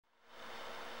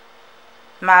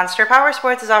Monster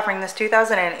Powersports is offering this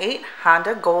 2008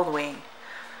 Honda Goldwing.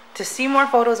 To see more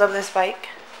photos of this bike,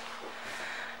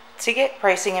 to get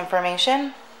pricing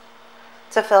information,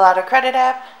 to fill out a credit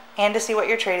app, and to see what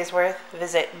your trade is worth,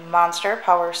 visit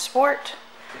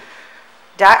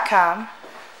monsterpowersport.com.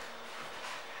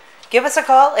 Give us a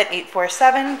call at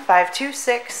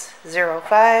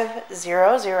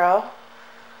 847-526-0500,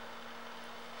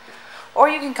 or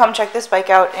you can come check this bike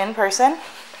out in person.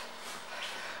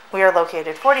 We are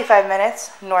located 45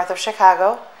 minutes north of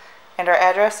Chicago, and our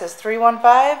address is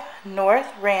 315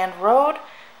 North Rand Road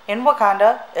in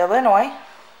Wauconda, Illinois.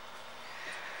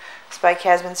 This bike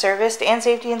has been serviced and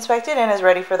safety inspected and is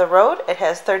ready for the road. It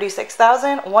has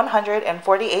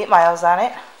 36,148 miles on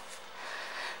it.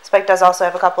 This bike does also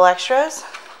have a couple extras.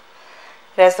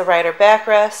 It has the rider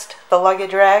backrest, the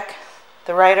luggage rack,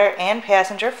 the rider and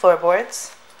passenger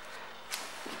floorboards.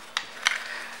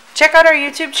 Check out our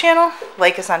YouTube channel,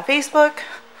 like us on Facebook,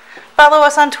 follow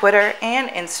us on Twitter and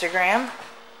Instagram.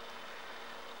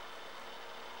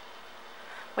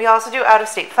 We also do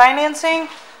out-of-state financing,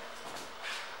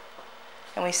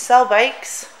 and we sell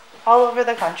bikes all over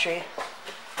the country.